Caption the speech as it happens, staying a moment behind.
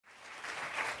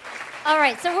All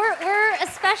right, so we're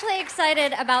especially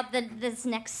excited about this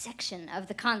next section of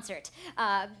the concert.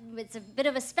 It's a bit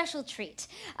of a special treat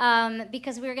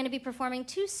because we're going to be performing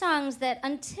two songs that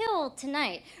until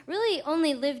tonight really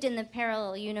only lived in the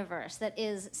parallel universe that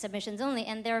is submissions only,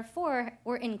 and therefore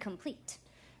were incomplete.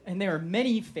 And there are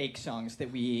many fake songs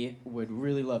that we would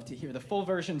really love to hear the full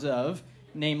versions of,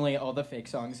 namely all the fake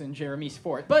songs in Jeremy's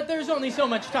Fort. But there's only so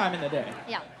much time in the day.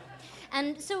 Yeah.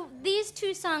 And so these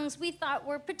two songs we thought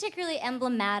were particularly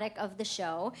emblematic of the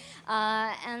show,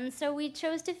 and so we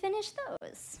chose to finish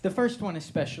those. The first one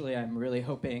especially, I'm really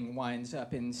hoping winds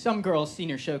up in some girl's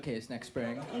senior showcase next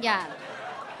spring. Yeah,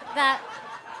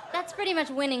 that's pretty much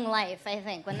winning life, I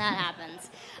think, when that happens.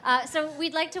 So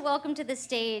we'd like to welcome to the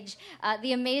stage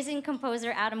the amazing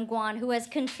composer Adam Guan, who has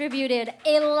contributed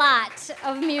a lot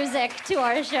of music to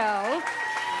our show.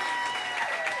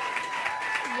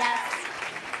 Yes.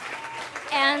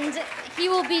 And he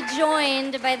will be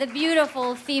joined by the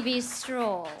beautiful Phoebe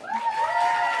Strole.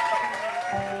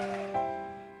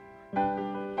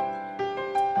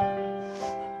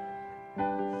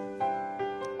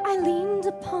 I leaned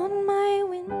upon my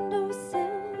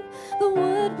windowsill, the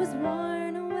wood was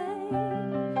worn away.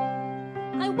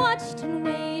 I watched and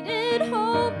waited,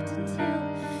 hoped until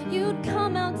you'd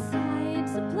come outside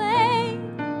to play.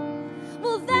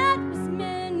 Well, that was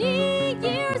many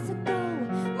years ago.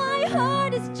 My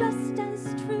heart is just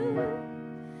as true,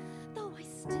 though I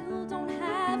still don't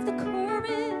have the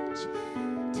courage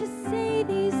to say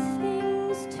these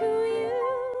things to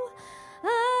you. I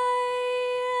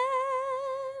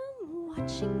am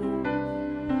watching you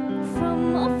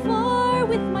from afar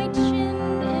with my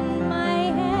chin in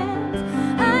my hands.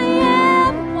 I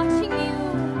am watching you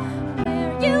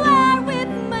where you are with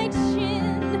my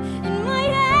chin in my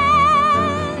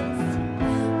hands,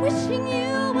 wishing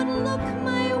you would look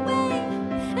my way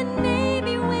and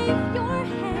maybe wave your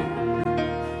hand.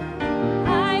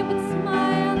 I would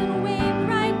smile and wave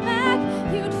right back.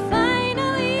 You'd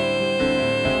finally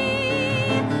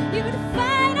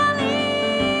understand.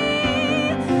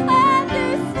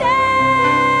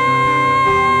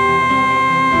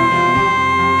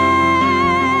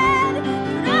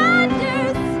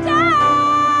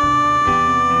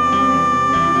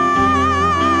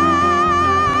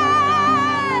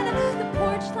 The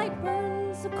porch light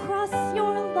burns across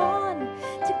your lawn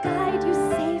to guide you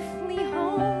safely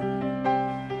home.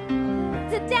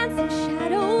 The dancing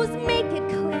shadows make it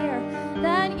clear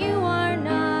that you are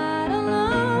not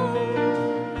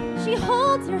alone. She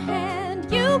holds your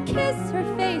hand, you kiss her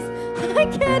face. I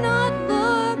cannot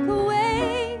look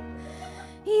away,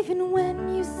 even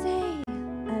when you say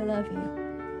I love you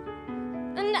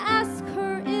and ask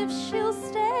her if she'll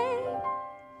stay.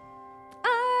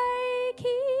 I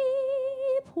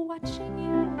keep watching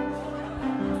you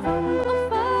from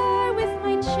afar with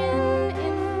my chin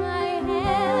in my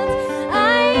hands.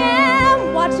 I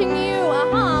am watching you,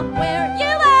 where you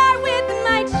are with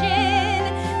my chin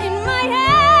in my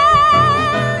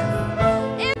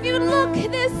hands. If you look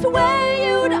this way,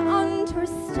 you'd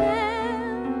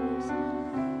understand.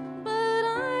 But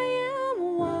I am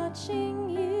watching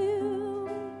you,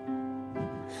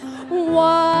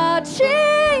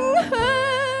 watching her.